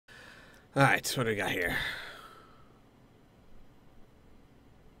Alright, what do we got here?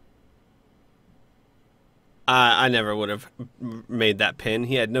 I never would have made that pin.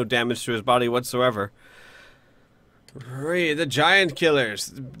 He had no damage to his body whatsoever. The giant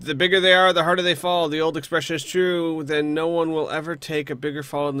killers. The bigger they are, the harder they fall. The old expression is true. Then no one will ever take a bigger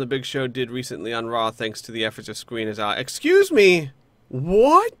fall than the Big Show did recently on Raw, thanks to the efforts of Squee and his ally. Excuse me?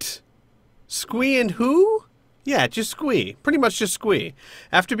 What? Squee and who? Yeah, just Squee. Pretty much just Squee.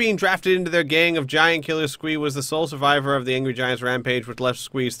 After being drafted into their gang of giant killers, Squee was the sole survivor of the Angry Giants rampage, which left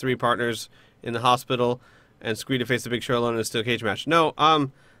Squee's 3 partners in the hospital, and Squee to face the Big Show alone in a steel cage match. No,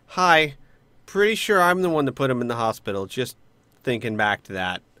 hi. Pretty sure I'm the one that put him in the hospital. Just thinking back to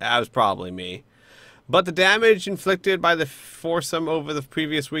that. That was probably me. But the damage inflicted by the foursome over the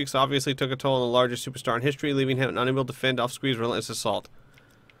previous weeks obviously took a toll on the largest superstar in history, leaving him unable to fend off Squee's relentless assault.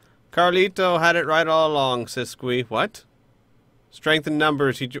 Carlito had it right all along, says Squee. What? Strength in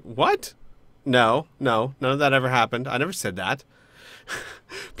numbers. What? No, none of that ever happened. I never said that.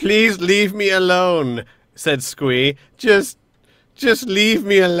 Please leave me alone, said Squee. Just leave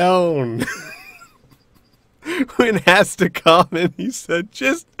me alone. When asked to comment, he said,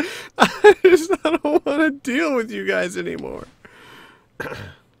 I don't want to deal with you guys anymore.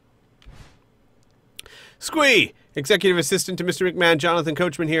 Squee, executive assistant to Mr. McMahon, Jonathan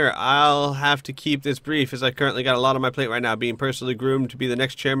Coachman here. I'll have to keep this brief as I currently got a lot on my plate right now, being personally groomed to be the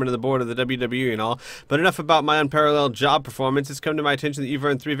next chairman of the board of the WWE and all. But enough about my unparalleled job performance. It's come to my attention that you've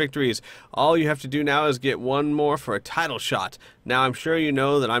earned 3 victories. All you have to do now is get one more for a title shot. Now, I'm sure you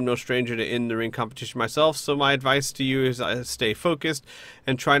know that I'm no stranger to in-the-ring competition myself, so my advice to you is stay focused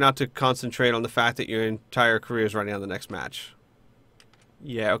and try not to concentrate on the fact that your entire career is running on the next match.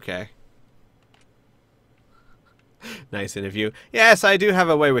 Yeah, okay. Nice interview. Yes, I do have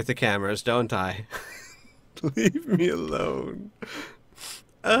a way with the cameras, don't I? Leave me alone.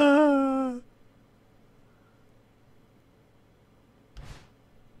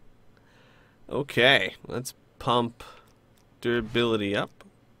 Okay, let's pump durability up.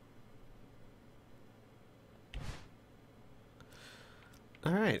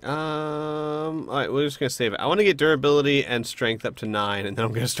 Alright, we're just gonna save it. I want to get durability and strength up to 9, and then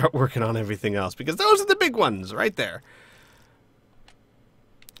I'm gonna start working on everything else, because those are the big ones, right there.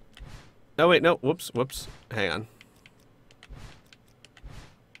 Oh, wait, no, whoops, hang on.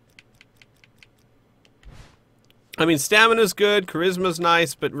 I mean, stamina's good, charisma's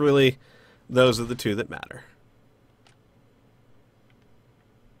nice, but really, those are the 2 that matter.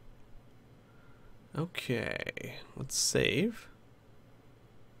 Okay, let's save.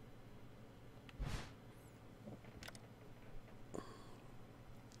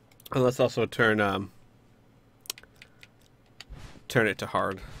 And let's also turn it to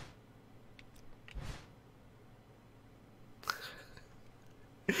hard.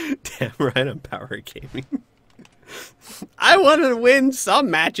 Damn right, I'm power gaming. I want to win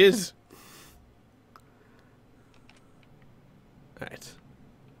some matches. Alright.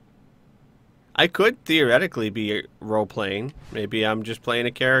 I could theoretically be role-playing. Maybe I'm just playing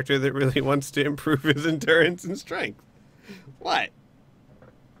a character that really wants to improve his endurance and strength. What?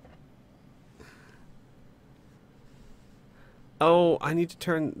 Oh, I need to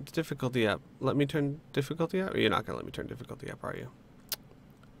turn the difficulty up. Let me turn difficulty up? Or you're not going to let me turn difficulty up, are you?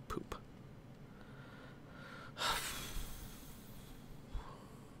 Poop.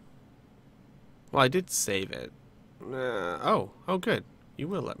 Well, I did save it. Oh, good. You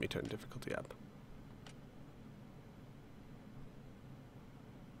will let me turn difficulty up.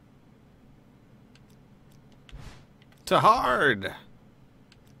 To hard!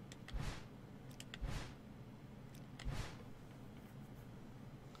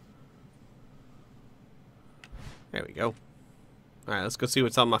 There we go. Alright, let's go see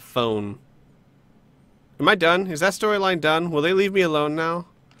what's on my phone. Am I done? Is that storyline done? Will they leave me alone now?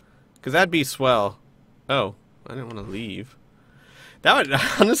 Because that'd be swell. Oh, I didn't want to leave. That would,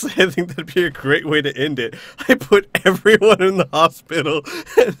 honestly, I think that'd be a great way to end it. I put everyone in the hospital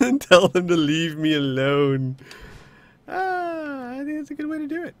and then tell them to leave me alone. I think that's a good way to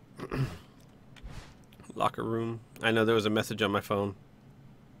do it. Locker room. I know there was a message on my phone.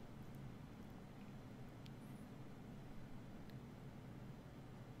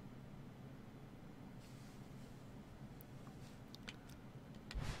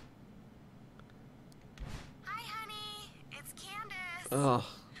 Oh.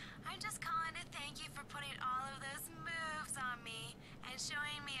 I'm just calling to thank you for putting all of those moves on me and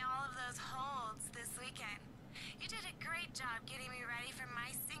showing me all of those holds this weekend. You did a great job getting me ready for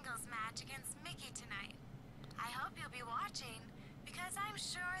my singles match against Mickey tonight. I hope you'll be watching because I'm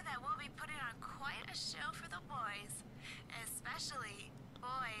sure that we'll be putting on quite a show for the boys, especially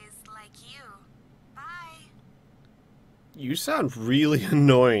boys like you. You sound really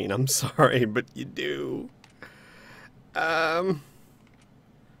annoying. I'm sorry, but you do. I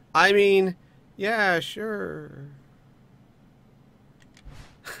mean, yeah, sure.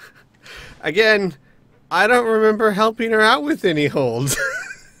 Again, I don't remember helping her out with any holds.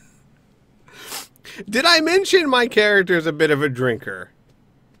 Did I mention my character's a bit of a drinker?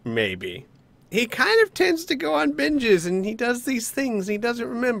 Maybe. He kind of tends to go on binges, and he does these things he doesn't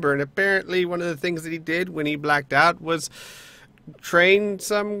remember. And apparently one of the things that he did when he blacked out was train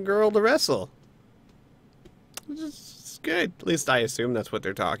some girl to wrestle. It's good. At least I assume that's what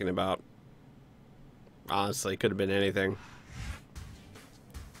they're talking about. Honestly, could have been anything.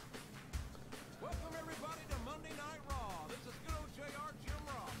 Welcome everybody to Monday Night Raw. This is good old JR Jim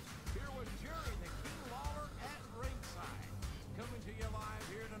Ross here with Jerry the King Lawler at ringside, coming to you live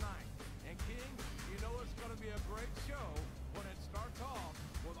here tonight. And King, you know it's going to be a great show when it starts off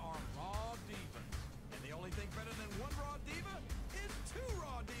with our Raw Divas. And the only thing better than one Raw Diva is two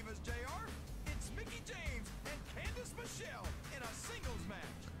Raw Divas, JR. It's Mickey James and Candice Michelle in a singles match.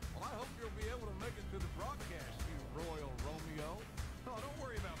 Well, I hope you'll be able to make it to the broadcast, you Royal Romeo. Oh, don't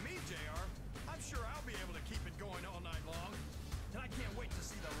worry about me, JR. I'm sure I'll be able to keep it going all night long. And I can't wait to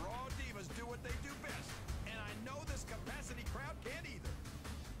see the Raw Divas do what they do best. And I know this capacity crowd can't either.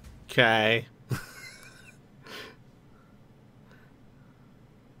 Okay.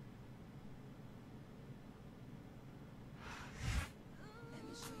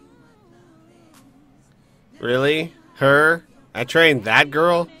 Really? Her? I trained that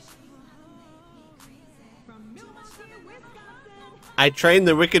girl? I trained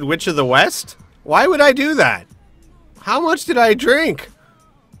the Wicked Witch of the West? Why would I do that? How much did I drink?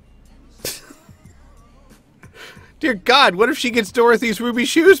 Dear God, what if she gets Dorothy's ruby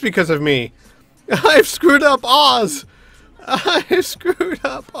shoes because of me? I've screwed up Oz. I've screwed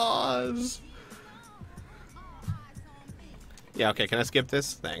up Oz. Yeah, okay, can I skip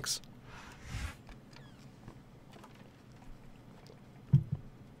this? Thanks.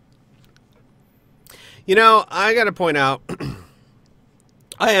 You know, I gotta point out,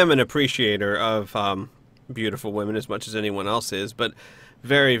 I am an appreciator of beautiful women as much as anyone else is, but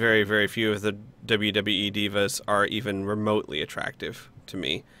very, very, very few of the WWE divas are even remotely attractive to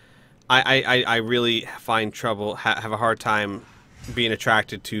me. I really find trouble, have a hard time being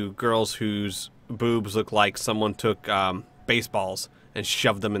attracted to girls whose boobs look like someone took baseballs and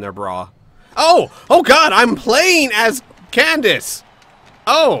shoved them in their bra. Oh! Oh God, I'm playing as Candice!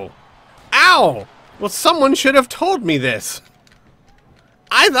 Oh! Ow! Well, someone should have told me this.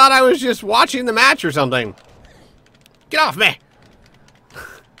 I thought I was just watching the match or something. Get off me!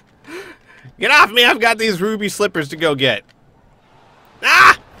 Get off me! I've got these ruby slippers to go get.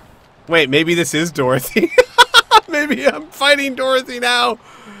 Ah! Wait, maybe this is Dorothy. Maybe I'm fighting Dorothy now.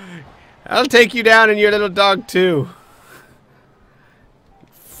 I'll take you down and your little dog too.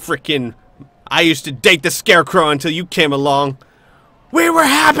 Frickin', I used to date the Scarecrow until you came along. We were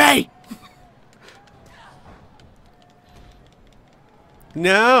happy!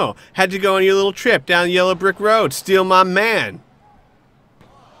 No, had to go on your little trip down Yellow Brick Road, steal my man.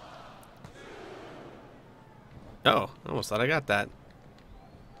 Oh, I almost thought I got that.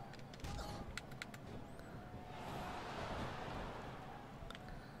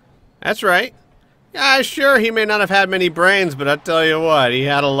 That's right. Yeah, sure, he may not have had many brains, but I tell you what, he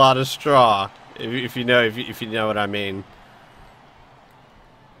had a lot of straw. If you know what I mean.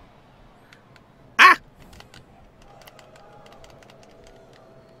 Ah!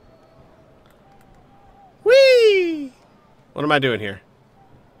 Whee! What am I doing here?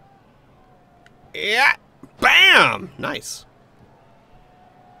 Yeah! Bam! Nice.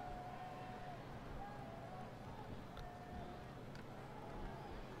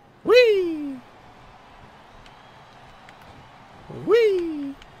 Whee!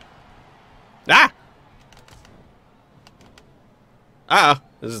 Whee! Ah! Uh-oh.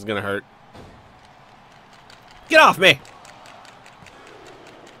 This is gonna hurt. Get off me!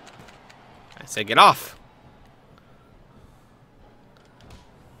 I say get off.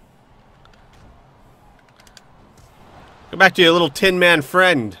 Go back to your little Tin Man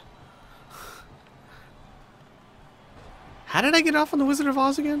friend. How did I get off on the Wizard of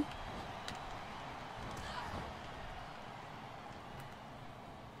Oz again?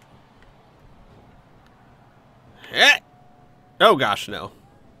 Eh. Oh gosh, no.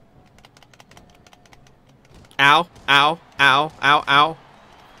 Ow, ow, ow, ow, ow.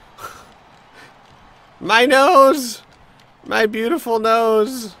 My nose! My beautiful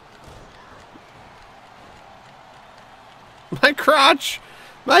nose! My crotch!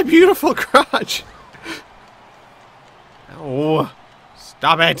 My beautiful crotch! Oh,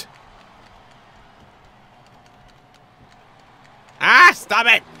 stop it! Ah! Stop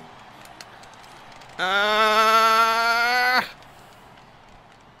it!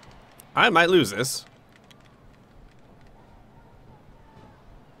 I might lose this.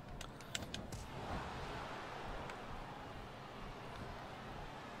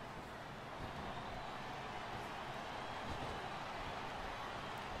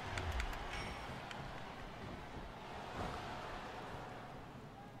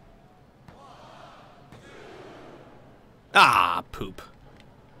 Ah, poop.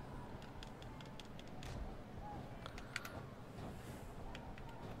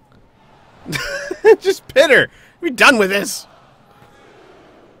 Just pin her. We're done with this.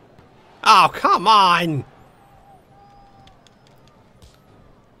 Oh, come on.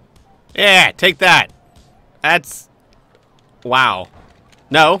 Yeah, take that. That's... Wow.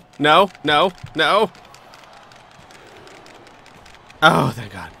 No, no, no, no. Oh,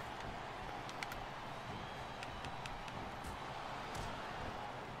 thank God.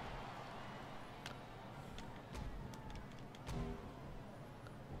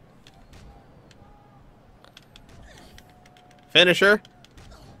 Finisher?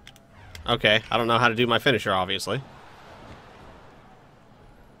 Okay, I don't know how to do my finisher, obviously.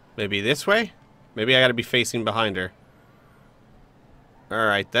 Maybe this way? Maybe I gotta be facing behind her.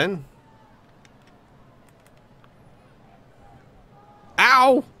 Alright then.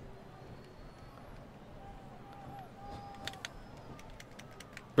 Ow!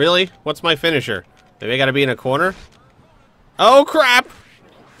 Really? What's my finisher? Maybe I gotta be in a corner? Oh crap!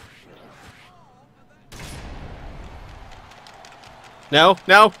 No,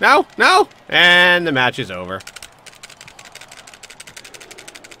 no, no, no! And the match is over.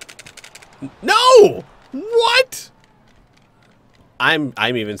 No! What? I'm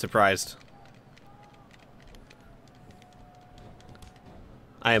even surprised.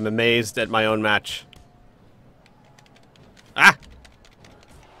 I am amazed at my own match. Ah!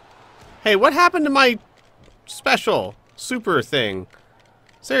 Hey, what happened to my special super thing?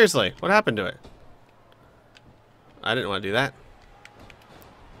 Seriously, what happened to it? I didn't want to do that.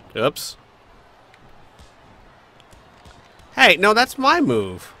 Oops. Hey, no, that's my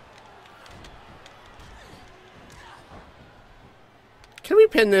move. Can we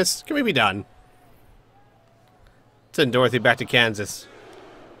pin this? Can we be done? Send Dorothy back to Kansas.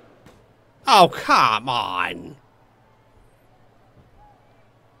 Oh, come on.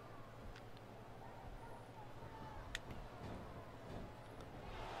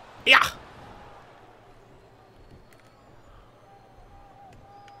 Yeah.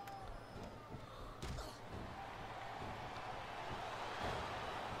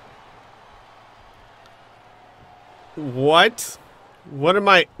 What? What am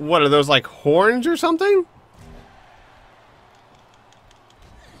I... What, are those like horns or something?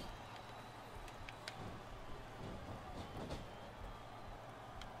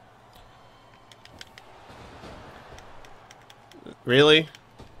 Really?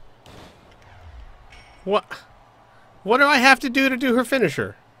 What? What do I have to do her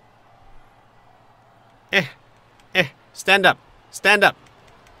finisher? Stand up. Stand up.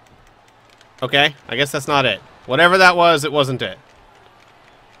 Okay, I guess that's not it. Whatever that was, it wasn't it.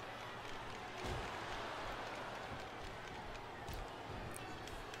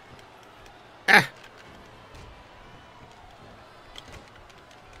 Ah.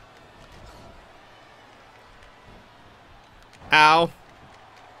 Ow.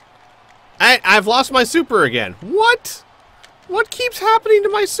 I've lost my super again. What? What keeps happening to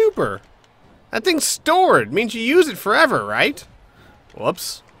my super? That thing's stored. Means you use it forever, right?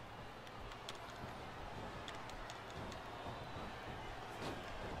 Whoops.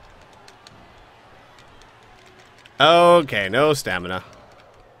 Okay, no stamina.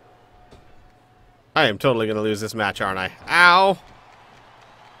 I am totally gonna lose this match, aren't I? Ow!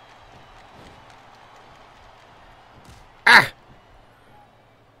 Ah!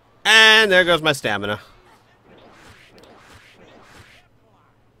 And there goes my stamina.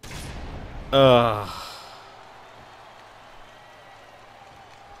 Ugh.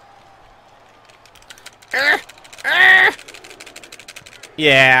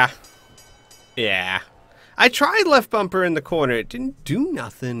 Yeah. Yeah. I tried left bumper in the corner. It didn't do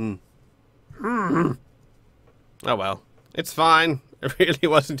nothing. Oh well. It's fine. I really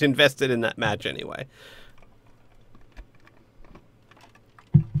wasn't invested in that match anyway.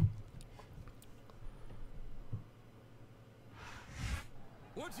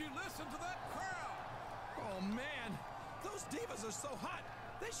 Would you listen to that crowd? Oh man, those divas are so hot.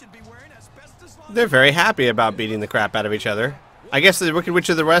 They should be wearing asbestos. They're very happy about beating the crap out of each other. I guess the Wicked Witch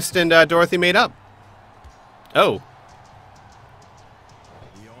of the West and Dorothy made up. Oh.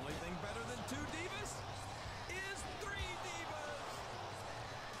 The only thing better than two divas is three divas.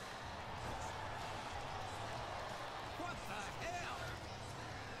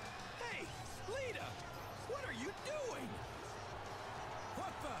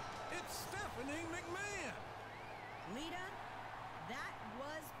 It's Stephanie McMahon. Lita, that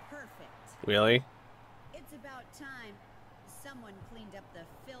was perfect. Really? It's about time someone cleaned up the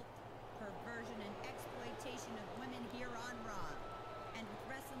filth, perversion, and exploitation of women here on Raw. And with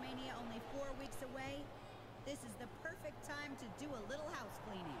WrestleMania only 4 weeks away, this is the perfect time to do a little house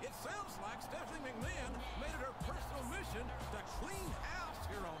cleaning. It sounds like Stephanie McMahon made it her personal mission to clean house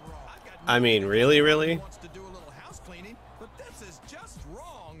here on Raw. I mean, really, really? Wants to do a little house cleaning, but this is just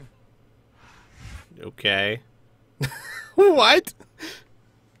wrong. Okay. What?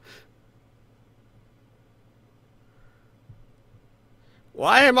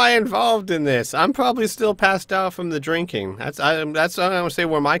 Why am I involved in this? I'm probably still passed out from the drinking. That's I'm gonna say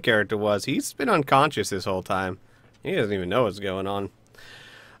where my character was. He's been unconscious this whole time. He doesn't even know what's going on.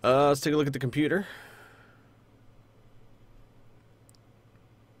 Let's take a look at the computer.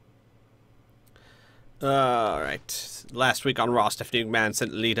 Alright. Last week on Raw, Stephanie McMahon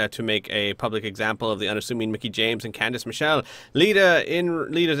sent Lita to make a public example of the unassuming Mickie James and Candice Michelle. Lita's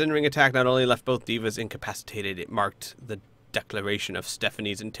in-ring attack not only left both divas incapacitated, it marked the declaration of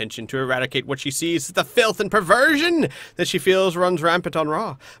Stephanie's intention to eradicate what she sees as the filth and perversion that she feels runs rampant on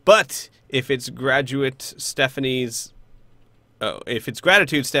Raw. But if it's gratitude Stephanie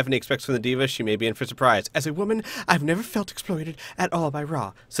expects from the diva, she may be in for a surprise. As a woman, I've never felt exploited at all by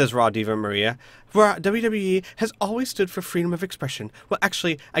Raw, says Raw diva Maria. WWE has always stood for freedom of expression. Well,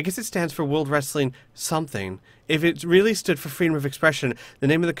 actually, I guess it stands for World Wrestling something. If it really stood for freedom of expression, the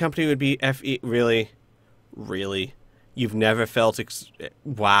name of the company would be FE. Really? Really? You've never felt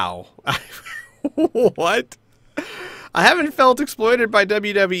wow. What? I haven't felt exploited by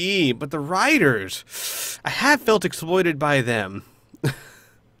WWE, but the writers, I have felt exploited by them.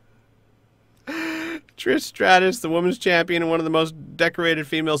 Trish Stratus, the women's champion and one of the most decorated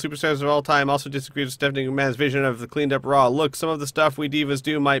female superstars of all time, also disagrees with Stephanie McMahon's vision of the cleaned-up Raw. Look, some of the stuff we divas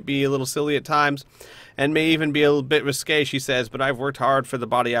do might be a little silly at times, and may even be a little bit risque, she says, but I've worked hard for the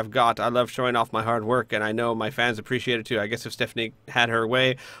body I've got. I love showing off my hard work, and I know my fans appreciate it too. I guess if Stephanie had her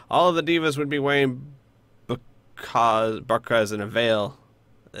way, all of the divas would be wearing burqas and a veil.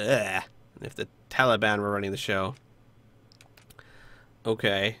 Ugh. If the Taliban were running the show.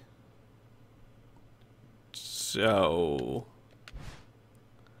 Okay. So...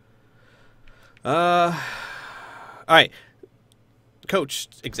 Alright. Coach,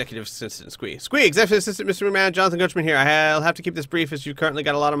 Executive Assistant Squee. Squee, Executive Assistant Mr. McMahon, Jonathan Coachman here. I'll have to keep this brief as you currently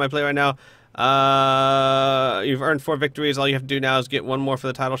got a lot on my plate right now. You've earned 4 victories. All you have to do now is get 1 more for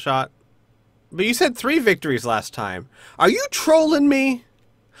the title shot. But you said 3 victories last time. Are you trolling me?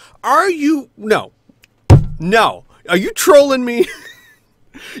 Are you... No. No. Are you trolling me?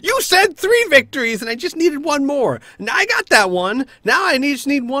 You said 3 victories and I just needed 1 more. Now I got that one. Now I just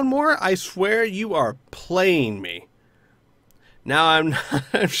need 1 more. I swear you are playing me. Now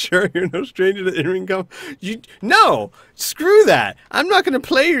I'm sure you're no stranger to in-ring No! Screw that. I'm not going to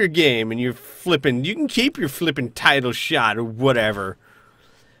play your game and you're flipping... You can keep your flipping title shot or whatever.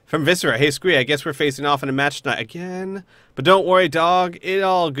 From Viscera, hey Squee, I guess we're facing off in a match tonight again. But don't worry, dog, it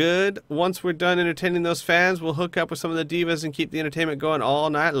all good. Once we're done entertaining those fans, we'll hook up with some of the divas and keep the entertainment going all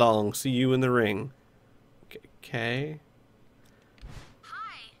night long. See you in the ring. Okay.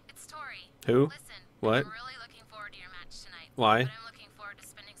 Hi, it's Tori. Who? Listen, What? I'm really looking forward to your match tonight. Why? But I'm looking forward to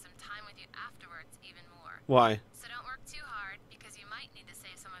spending some time with you afterwards even more. Why? So don't work too hard, because you might need to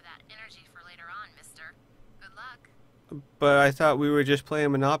save some of that energy for later on, mister. Good luck. But I thought we were just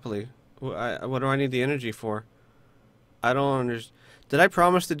playing Monopoly. What do I need the energy for? I don't understand. Did I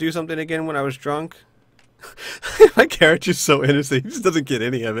promise to do something again when I was drunk? My character's so innocent. He just doesn't get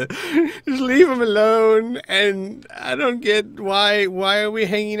any of it. Just leave him alone. And I don't get why are we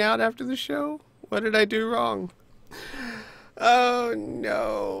hanging out after the show? What did I do wrong? Oh,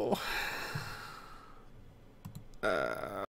 no.